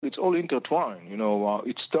it's all intertwined.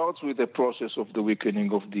 It starts with the process of the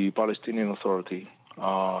weakening of the Palestinian Authority,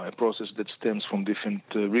 a process that stems from different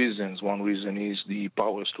reasons. One reason is the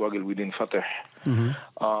power struggle within Fatah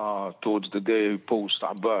towards the day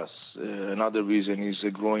post-Abbas. Another reason is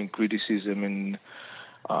a growing criticism and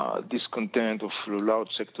discontent of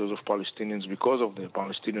large sectors of Palestinians because of the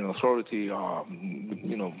Palestinian Authority,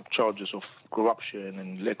 charges of corruption and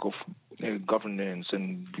lack of governance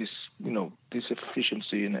and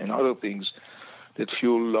disefficiency and other things that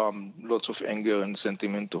fuel lots of anger and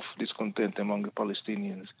sentiment of discontent among the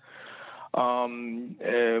Palestinians.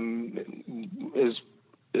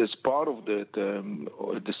 As part of that,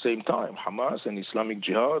 at the same time, Hamas and Islamic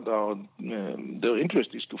Jihad, their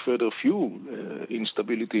interest is to further fuel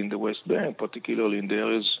instability in the West Bank, particularly in the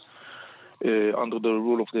areas under the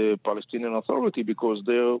rule of the Palestinian Authority, because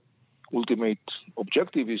their ultimate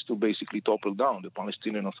objective is to basically topple down the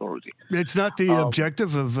Palestinian Authority. It's not the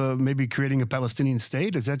objective of maybe creating a Palestinian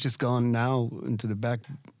state? Has that just gone now into the back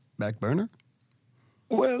burner?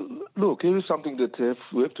 Well, look, here is something that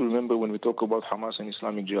we have to remember when we talk about Hamas and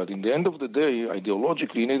Islamic Jihad. In the end of the day,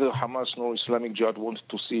 ideologically, neither Hamas nor Islamic Jihad want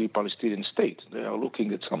to see a Palestinian state. They are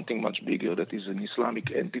looking at something much bigger that is an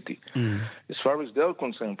Islamic entity. As far as they're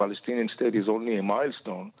concerned, Palestinian state is only a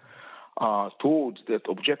milestone towards that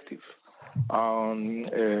objective.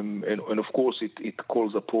 And of course, it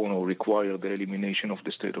calls upon or requires the elimination of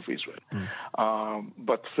the state of Israel.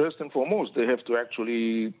 But first and foremost, they have to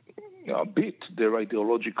actually beat their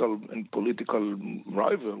ideological and political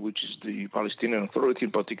rival, which is the Palestinian Authority,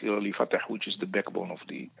 and particularly Fatah, which is the backbone of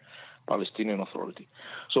the Palestinian Authority.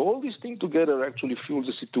 So all these things together actually fuels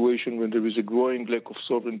a situation where there is a growing lack of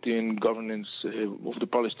sovereignty and governance of the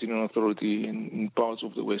Palestinian Authority in parts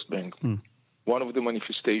of the West Bank. One of the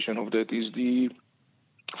manifestations of that is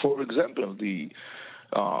for example, the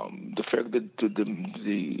fact that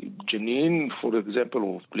the Jenin, for example,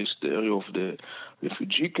 or at least the area of the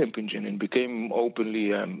refugee camp in Jenin, became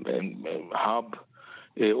openly a hub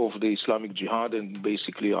of the Islamic Jihad and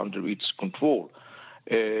basically under its control,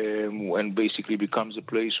 and basically becomes a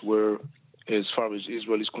place where, as far as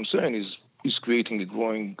Israel is concerned, is creating a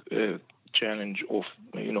growing challenge of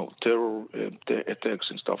terror attacks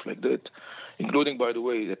and stuff like that, including, by the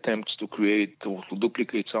way, attempts to create or to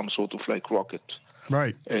duplicate some sort of like rocket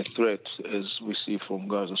threat as we see from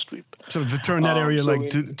Gaza Strip. So to turn that area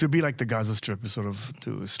to be like the Gaza Strip, is sort of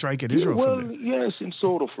to strike at Israel. Well, yes, in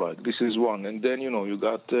sort of like this is one, and then you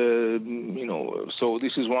got so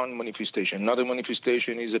this is one manifestation. Another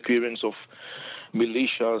manifestation is appearance of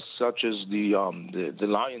militias such as the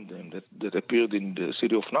Lion Den that appeared in the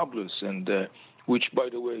city of Nablus, and which, by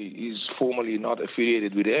the way, is formally not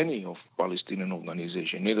affiliated with any of Palestinian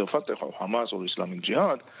organization, neither Fatah or Hamas or Islamic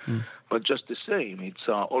Jihad, but just the same. It's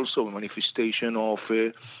also a manifestation of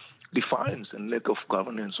defiance and lack of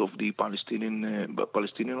governance of the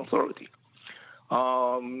Palestinian Authority.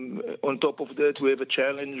 On top of that, we have a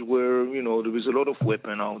challenge where, there is a lot of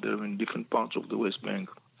weapon out there in different parts of the West Bank.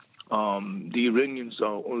 The Iranians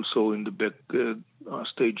are also in the back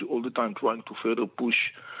stage all the time trying to further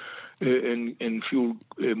push and fuel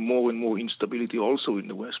more and more instability also in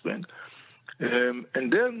the West Bank.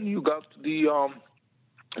 And then you got the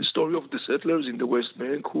story of the settlers in the West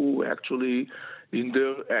Bank who actually, in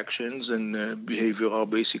their actions and behavior, are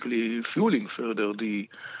basically fueling further the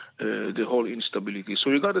whole instability. So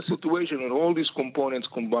you got a situation where all these components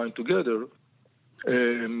combined together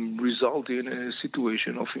result in a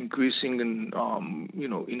situation of increasing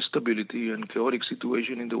instability and chaotic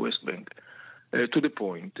situation in the West Bank. To the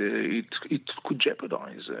point, it could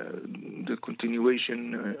jeopardize the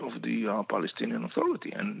continuation of the Palestinian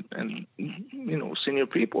Authority and senior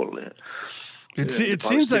people. It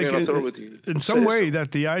seems like in some way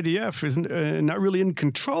that the IDF is not really in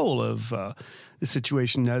control of the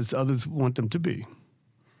situation as others want them to be.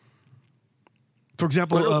 For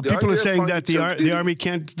example, people are saying that the army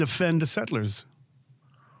can't defend the settlers.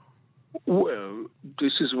 Well,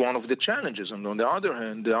 this is one of the challenges. And on the other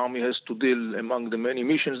hand, the army has to deal, among the many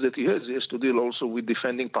missions that he has to deal also with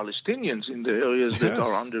defending Palestinians in the areas that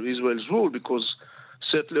are under Israel's rule, because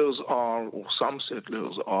some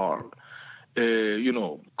settlers are,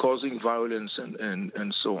 causing violence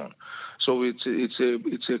and so on. So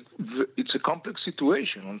it's a complex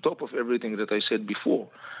situation on top of everything that I said before.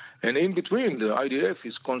 And in between, the IDF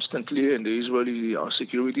is constantly, and the Israeli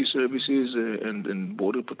security services and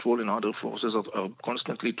border patrol and other forces are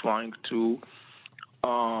constantly trying to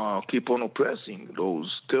keep on oppressing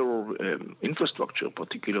those terror infrastructure,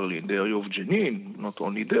 particularly in the area of Jenin, not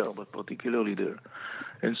only there, but particularly there.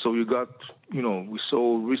 And so you got, we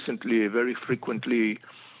saw recently very frequently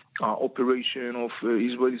operation of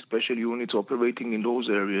Israeli special units operating in those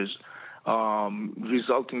areas,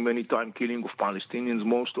 resulting many times killing of Palestinians,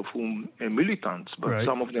 most of whom are militants, but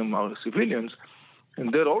some of them are civilians.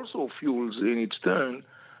 And that also fuels in its turn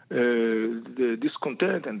the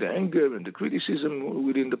discontent and the anger and the criticism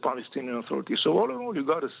within the Palestinian Authority. So all in all, you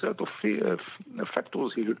got a set of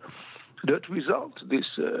factors here that result this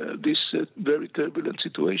very turbulent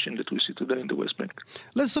situation that we see today in the West Bank.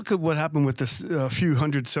 Let's look at what happened with this few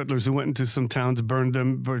hundred settlers who went into some towns, burned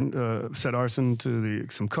them, set arson to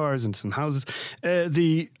some cars and some houses.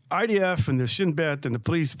 The IDF and the Shin Bet and the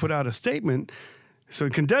police put out a statement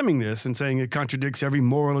condemning this and saying it contradicts every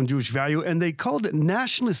moral and Jewish value, and they called it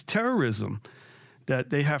nationalist terrorism,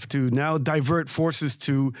 that they have to now divert forces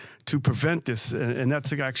to prevent this, and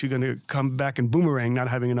that's actually going to come back and boomerang, not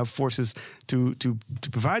having enough forces to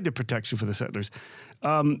provide the protection for the settlers.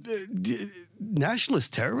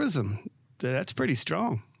 Nationalist terrorism, that's pretty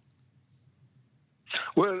strong.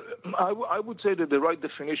 Well, I would say that the right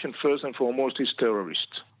definition, first and foremost, is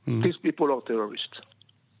terrorists. These people are terrorists.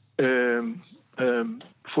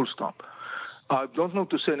 Full stop. I don't know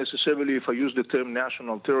to say necessarily if I use the term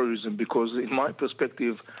national terrorism, because in my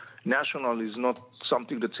perspective, national is not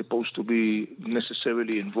something that's supposed to be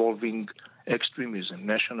necessarily involving extremism.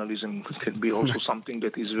 Nationalism can be also something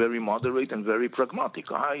that is very moderate and very pragmatic.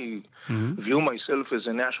 I view myself as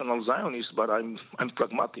a national Zionist, but I'm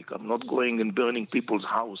pragmatic. I'm not going and burning people's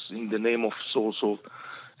house in the name of so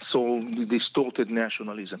distorted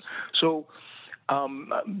nationalism. So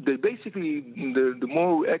they basically, the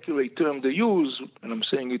more accurate term they use, and I'm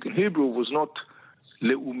saying it in Hebrew, was not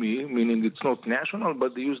leumi, meaning it's not national,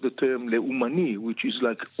 but they use the term leumani, which is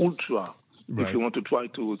like ultra. Right. If you want to try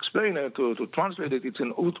to explain it or to translate it, it's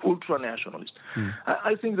an ultra-nationalist.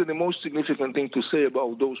 I think that the most significant thing to say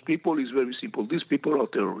about those people is very simple. These people are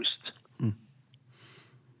terrorists.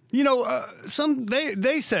 You know,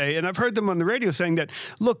 they say, and I've heard them on the radio saying that,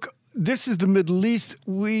 look, this is the Middle East.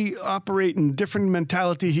 We operate in different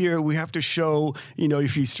mentality here. We have to show,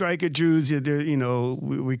 if you strike at Jews,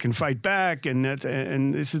 we can fight back, and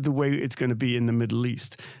this is the way it's going to be in the Middle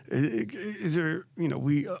East. Is there,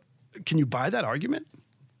 can you buy that argument?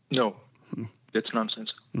 No, that's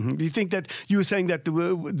nonsense. Do you think that you were saying that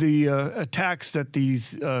the attacks that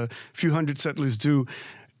these few hundred settlers do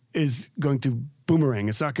is going to boomerang?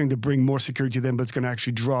 It's not going to bring more security to them, but it's going to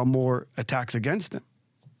actually draw more attacks against them?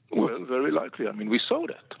 Well, very likely. I mean, we saw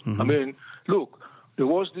that. I mean, look, there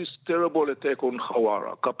was this terrible attack on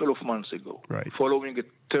Hawara a couple of months ago, following a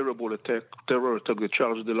terror attack that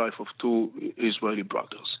charged the life of two Israeli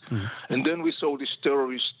brothers. And then we saw these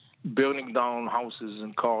terrorists burning down houses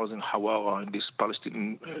and cars in Hawara, in this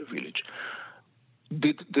Palestinian village.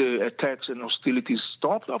 Did the attacks and hostilities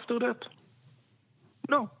stop after that?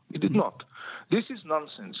 No, it did not. This is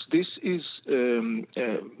nonsense. This is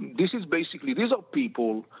basically, these are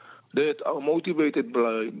people that are motivated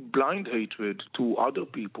by blind hatred to other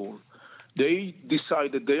people. They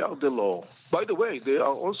decide that they are the law. By the way, they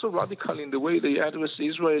are also radical in the way they address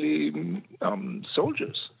Israeli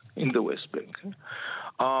soldiers in the West Bank.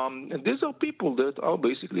 And these are people that are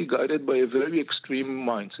basically guided by a very extreme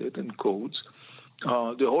mindset and codes.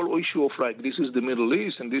 The whole issue of this is the Middle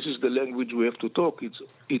East and this is the language we have to talk,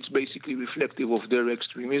 it's basically reflective of their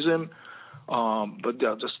extremism, but they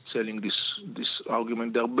are just selling this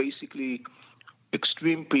argument. They're basically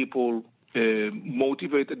extreme people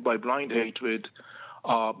motivated by blind hatred.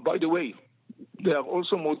 By the way, they are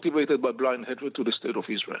also motivated by blind hatred to the state of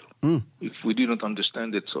Israel, if we didn't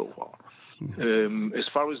understand it so far. As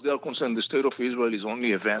far as they are concerned, the state of Israel is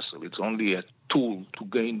only a vessel. It's only a tool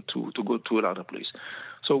to go to another place.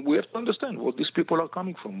 So we have to understand what these people are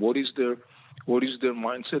coming from. What is their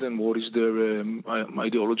mindset and what is their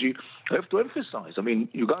ideology? I have to emphasize. I mean,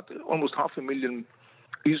 you got almost 500,000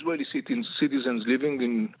 Israeli citizens living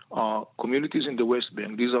in communities in the West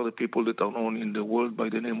Bank. These are the people that are known in the world by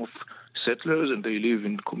the name of settlers, and they live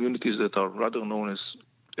in communities that are rather known as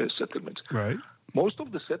settlements. Right. Most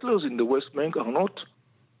of the settlers in the West Bank are not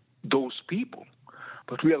those people.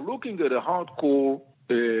 But we are looking at a hardcore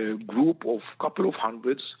group of couple of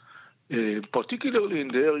hundreds, particularly in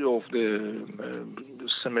the area of the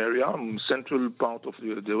Samaria, central part of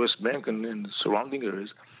the West Bank and surrounding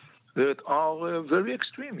areas, that are very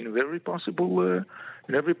extreme in every possible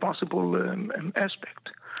aspect.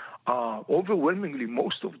 Overwhelmingly,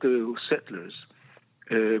 most of the settlers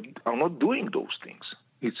are not doing those things.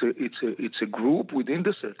 It's a group within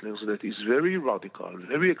the settlers that is very radical,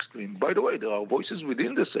 very extreme. By the way, there are voices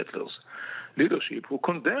within the settlers leadership who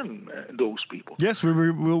condemn those people. Yes,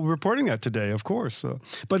 we're reporting that today, of course.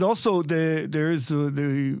 But also there is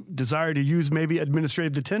the desire to use maybe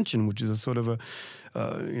administrative detention, which is a sort of a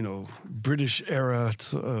British era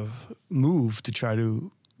move to try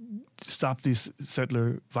to stop this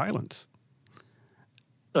settler violence.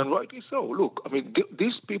 And rightly so. Look, I mean,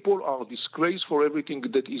 these people are disgraced for everything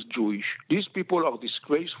that is Jewish. These people are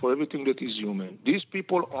disgraced for everything that is human. These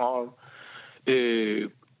people are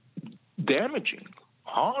damaging,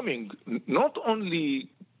 harming not only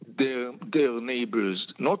their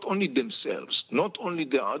neighbors, not only themselves, not only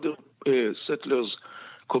the other settlers'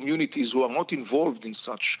 communities who are not involved in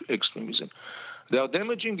such extremism. They are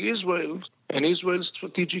damaging Israel and Israel's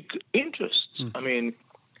strategic interests. I mean,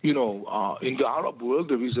 in the Arab world,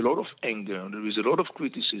 there is a lot of anger, there is a lot of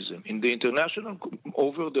criticism. In the international,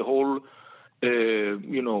 over the whole,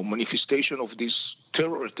 manifestation of these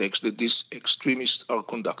terror attacks that these extremists are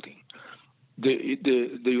conducting. The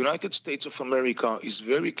United States of America is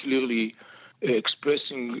very clearly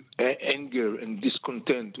expressing anger and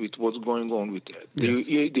discontent with what's going on with that. Yes.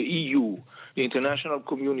 The EU, the international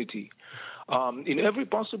community, in every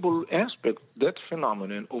possible aspect, that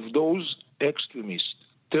phenomenon of those extremists,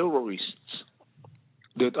 terrorists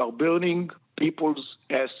that are burning people's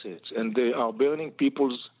assets and they are burning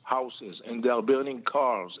people's houses and they are burning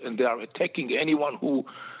cars and they are attacking anyone who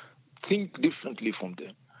think differently from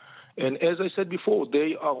them. And as I said before,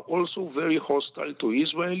 they are also very hostile to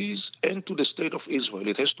Israelis and to the state of Israel.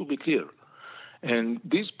 It has to be clear. And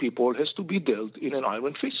these people has to be dealt in an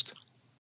iron fist.